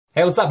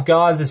Hey, what's up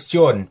guys, it's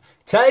Jordan.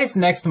 Today's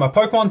next to my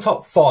Pokemon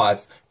top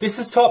 5s. This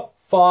is top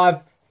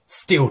 5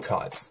 Steel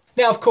types.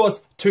 Now of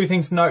course, two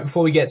things to note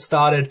before we get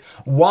started.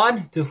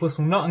 One, this list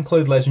will not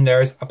include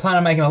Legendaries. I plan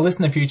on making a list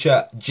in the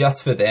future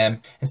just for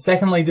them. And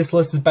secondly, this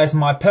list is based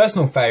on my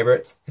personal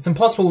favourites. It's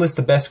impossible to list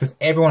the best because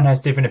everyone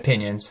has different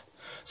opinions.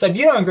 So if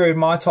you don't agree with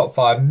my top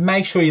 5,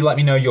 make sure you let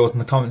me know yours in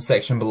the comment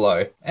section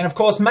below. And of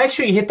course, make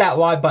sure you hit that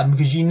like button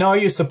because you know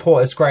your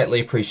support is greatly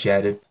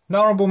appreciated.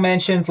 Honorable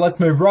mentions,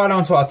 let's move right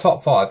on to our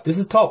top 5. This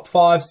is top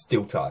 5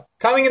 Steel type.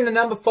 Coming in the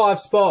number 5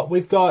 spot,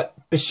 we've got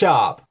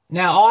Bisharp.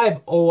 Now,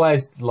 I've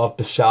always loved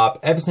Bisharp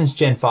ever since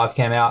Gen 5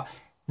 came out.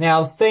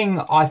 Now, the thing,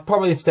 I've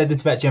probably said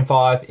this about Gen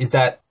 5, is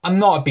that I'm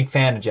not a big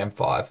fan of Gen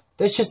 5.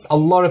 There's just a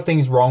lot of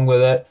things wrong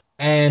with it.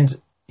 And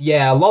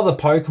yeah, a lot of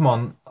the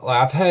Pokemon,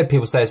 like I've heard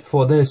people say this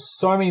before, there's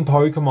so many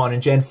Pokemon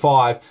in Gen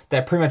 5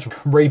 that pretty much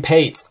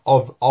repeats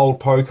of old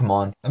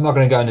Pokemon. I'm not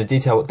going to go into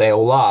detail what they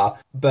all are,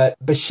 but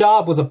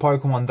Bisharp was a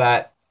Pokemon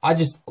that I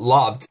just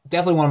loved.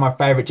 Definitely one of my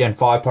favorite Gen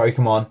 5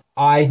 Pokemon.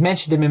 I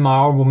mentioned him in my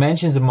honorable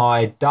mentions in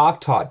my Dark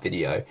type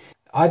video.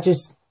 I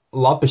just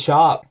love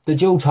Bisharp. The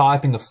dual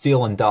typing of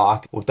Steel and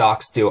Dark, or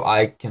Dark Steel,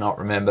 I cannot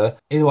remember.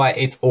 Either way,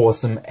 it's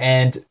awesome,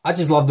 and I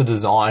just love the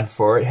design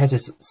for it. It has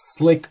this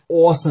slick,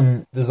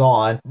 awesome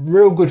design.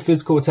 Real good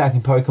physical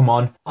attacking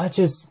Pokemon.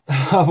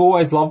 I've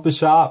always loved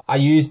Bisharp. I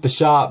used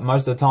Bisharp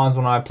most of the times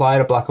when I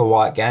played a black or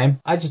white game.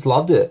 I just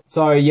loved it.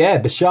 So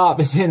yeah, Bisharp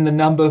is in the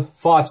number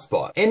 5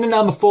 spot. In the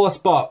number 4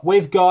 spot,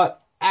 we've got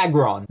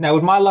Aggron. Now,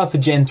 with my love for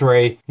Gen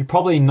 3, you're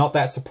probably not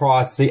that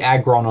surprised to see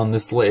Aggron on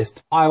this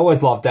list. I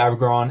always loved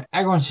Aggron.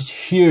 Aggron's just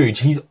huge.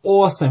 He's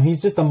awesome.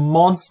 He's just a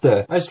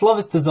monster. I just love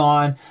its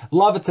design,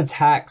 love its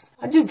attacks.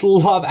 I just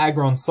love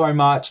Aggron so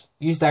much.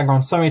 Used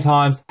Aggron so many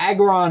times.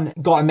 Aggron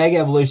got a Mega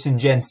Evolution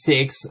Gen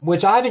 6,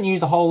 which I haven't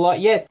used a whole lot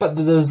yet, but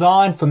the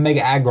design for Mega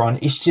Aggron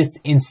is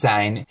just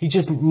insane. He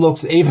just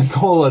looks even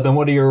cooler than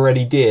what he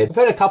already did. I've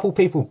heard a couple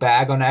people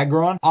bag on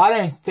Aggron. I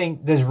don't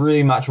think there's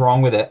really much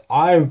wrong with it.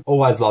 I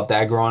always loved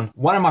Aggron.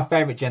 One of my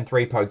favorite Gen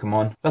 3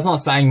 Pokemon. That's not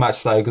saying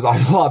much though, because I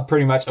love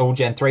pretty much all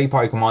Gen 3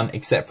 Pokemon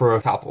except for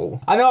a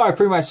couple. I know I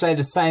pretty much say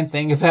the same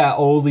thing about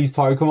all these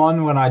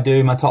Pokemon when I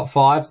do my top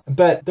 5s,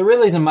 but there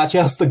really isn't much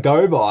else to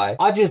go by.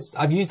 I've used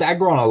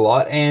Aggron a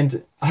lot,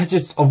 and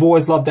I've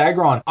always loved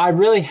Aggron. I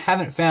really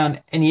haven't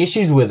found any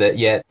issues with it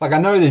yet. Like, I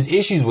know there's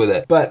issues with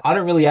it, but I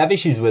don't really have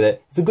issues with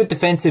it. It's a good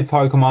defensive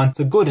Pokemon. It's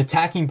a good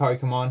attacking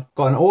Pokemon.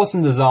 Got an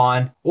awesome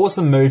design,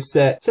 awesome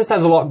moveset. Just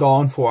has a lot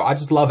going for it. I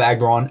just love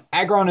Aggron.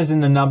 Aggron is in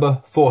the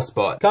number 4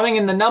 spot. Coming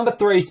in the number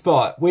 3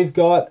 spot, we've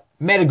got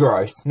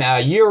Metagross. Now,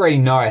 you already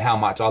know how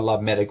much I love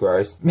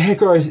Metagross.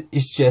 Metagross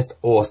is just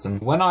awesome.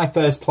 When I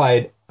first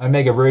played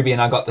Omega Ruby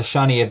and I got the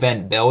shiny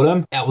event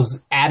Beldum, that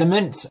was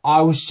adamant. I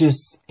was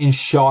just in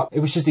shock. It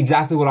was just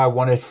exactly what I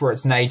wanted for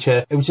its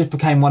nature. It just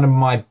became one of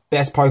my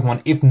best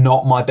Pokemon, if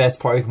not my best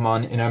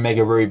Pokemon in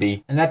Omega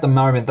Ruby. And at the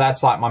moment,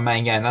 that's like my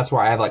main game. That's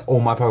where I have like all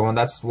my Pokemon.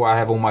 That's where I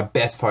have all my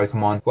best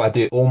Pokemon, where I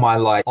do all my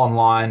like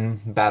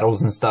online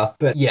battles and stuff.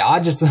 But yeah, I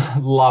just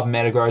love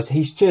Metagross.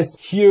 He's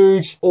just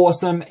huge,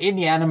 awesome. In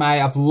the anime,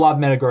 I've loved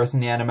Metagross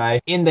in the anime.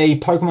 In the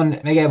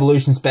Pokemon Mega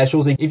Evolution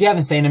specials, if you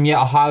haven't seen them yet,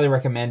 I highly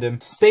recommend them.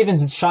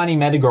 Steven's shiny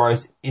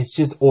Metagross is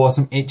just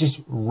awesome. It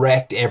just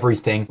wrecked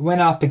everything.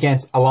 Went up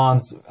against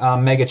Alan's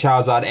Mega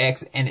Charizard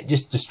X and it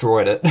just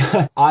destroyed it.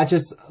 I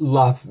just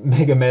love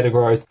Mega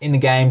Metagross. In the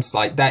games,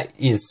 like, that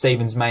is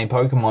Steven's main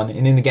Pokemon,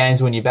 and in the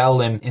games when you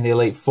battle him in the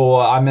Elite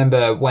Four, I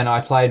remember when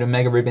I played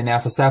Omega Ruby and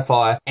Alpha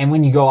Sapphire, and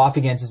when you go up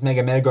against this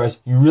Mega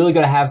Metagross, you really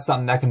gotta have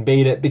something that can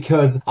beat it,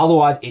 because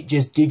otherwise it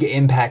just Giga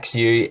Impacts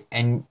you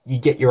and you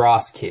get your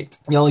ass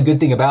kicked. The only good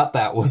thing about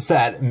that was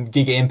that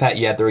Giga Impact,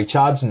 you had to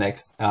recharge the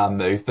next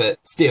move, but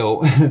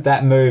still,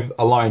 that move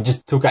alone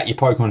just took out your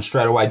Pokemon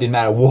straight away. Didn't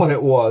matter what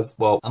it was.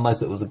 Well,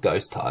 unless it was a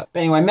ghost type. But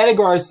anyway,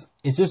 Metagross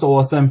is just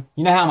awesome.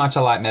 You know how much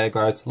I like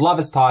Metagross. Love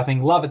its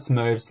typing, love its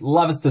moves,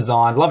 love its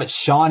design, love its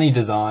shiny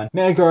design.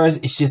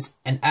 Metagross is just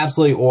an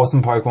absolutely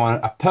awesome Pokemon,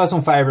 a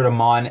personal favorite of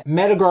mine.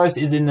 Metagross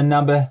is in the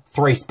number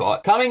 3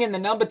 spot. Coming in the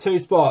number 2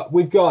 spot,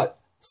 we've got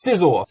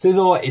Scizor.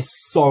 Scizor is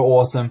so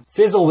awesome.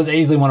 Scizor was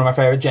easily one of my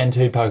favorite Gen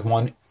 2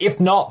 Pokemon, if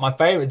not my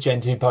favorite Gen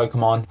 2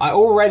 Pokemon. I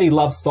already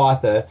loved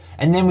Scyther,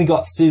 and then we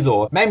got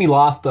Scizor. Made me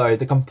laugh though,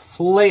 the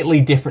completely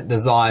different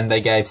design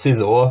they gave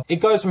Scizor. It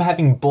goes from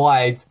having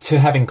blades to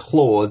having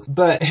claws,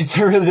 but it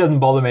really doesn't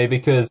bother me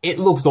because it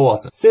looks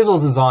awesome.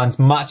 Scizor's design's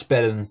much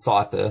better than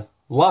Scyther.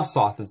 Love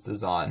Scyther's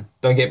design,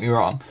 don't get me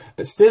wrong,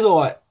 but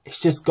Scizor,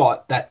 it's just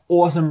got that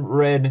awesome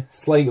red,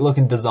 sleek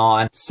looking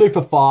design.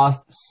 Super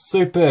fast,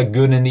 super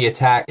good in the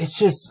attack. It's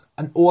just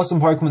an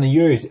awesome Pokemon to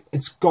use.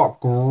 It's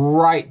got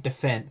great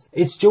defense.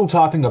 It's dual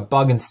typing of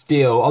Bug and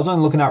Steel. I was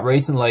only looking up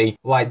recently,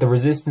 like the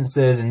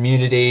resistances and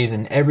immunities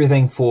and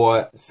everything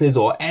for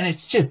Scizor, and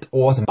it's just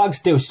awesome. Bug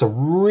Steel is just a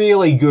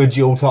really good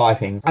dual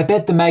typing. I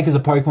bet the makers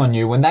of Pokemon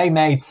knew when they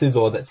made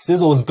Scizor that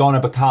Scizor was gonna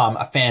become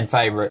a fan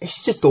favorite.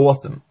 It's just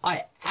awesome.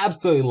 I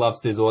absolutely love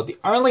Scizor. The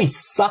only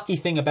sucky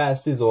thing about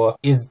Scizor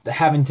is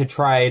having to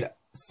trade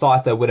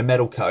Scyther with a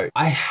metal coat.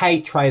 I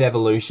hate trade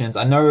evolutions.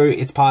 I know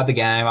it's part of the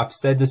game. I've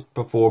said this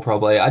before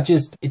probably.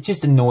 It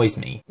just annoys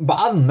me. But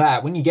other than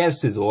that, when you get a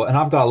Scizor, and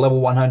I've got a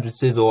level 100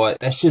 Scizor,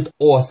 that's just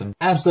awesome.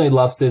 Absolutely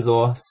love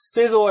Scizor.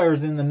 Scizor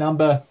is in the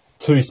number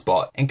 2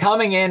 spot. And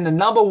coming in the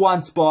number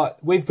 1 spot,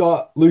 we've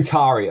got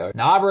Lucario.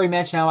 Now, I've already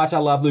mentioned how much I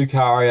love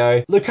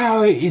Lucario.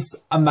 Lucario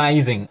is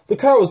amazing.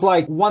 Lucario was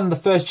like one of the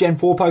first Gen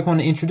 4 Pokemon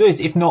to introduce,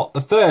 if not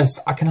the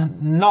first. I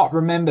cannot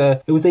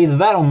remember. It was either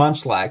that or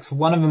Munchlax.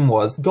 One of them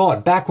was.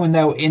 God, back when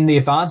they were in the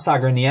Advanced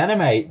Saga in the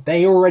anime,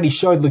 they already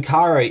showed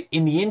Lucario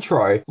in the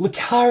intro.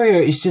 Lucario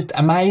is just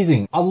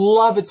amazing. I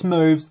love its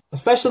moves,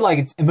 especially like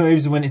its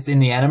moves when it's in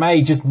the anime.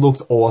 It just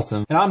looks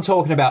awesome. And I'm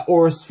talking about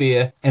Aura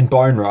Sphere and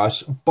Bone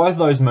Rush. Both of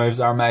those moves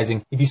are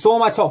amazing. If you saw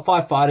my top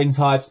 5 fighting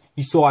types,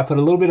 you saw I put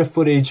a little bit of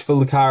footage for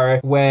Lucario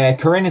where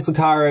Karina's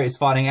Lucario is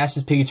fighting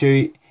Ash's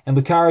Pikachu and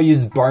Lucario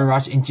uses Bone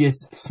Rush and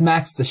just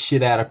smacks the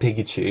shit out of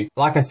Pikachu.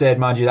 Like I said,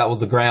 mind you, that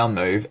was a ground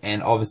move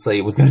and obviously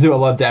it was going to do a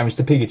lot of damage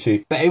to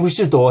Pikachu, but it was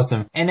just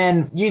awesome. And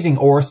then using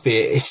Aura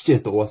Sphere, it's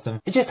just awesome.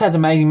 It just has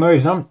amazing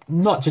moves. And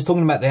I'm not just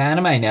talking about the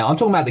anime now, I'm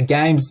talking about the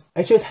games.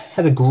 It just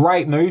has a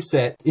great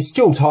moveset. It's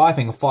still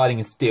typing, fighting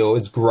is still,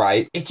 it's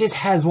great. It just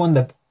has one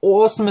of the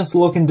awesomest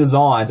looking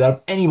designs out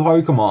of any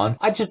Pokemon.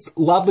 I just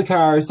love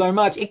Lucario so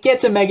much. It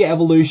gets a Mega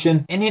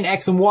Evolution, and in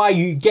X and Y,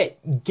 you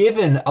get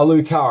given a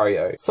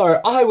Lucario. So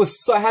I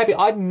was so happy.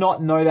 I did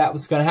not know that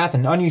was going to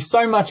happen. I knew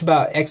so much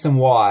about X and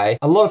Y.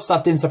 A lot of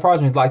stuff didn't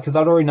surprise me, like, because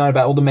I'd already known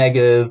about all the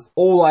Megas,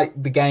 all, like,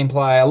 the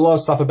gameplay, a lot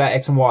of stuff about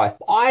X and Y.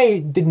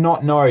 I did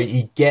not know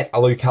you get a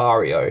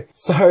Lucario.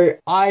 So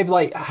I,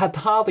 like, had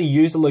hardly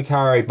used a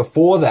Lucario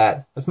before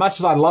that. As much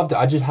as I loved it,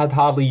 I just had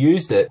hardly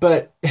used it.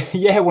 But,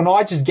 yeah, when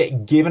I just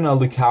get given a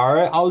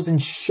Lucario, I was in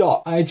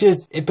shock.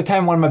 It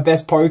became one of my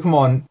best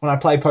Pokemon when I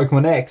played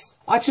Pokemon X.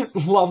 I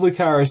just love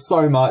Lucario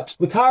so much.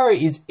 Lucario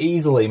is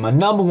easily my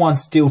number 1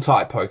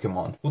 Steel-type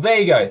Pokemon. Well, there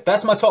you go.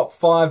 That's my top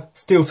 5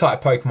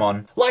 Steel-type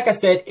Pokemon. Like I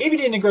said, if you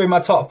didn't agree with my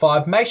top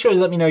 5, make sure you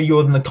let me know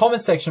yours in the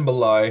comment section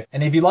below.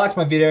 And if you liked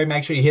my video,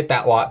 make sure you hit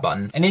that like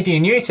button. And if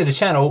you're new to the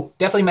channel,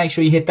 definitely make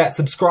sure you hit that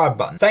subscribe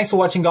button. Thanks for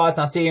watching, guys,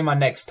 and I'll see you in my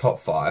next top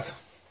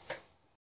 5.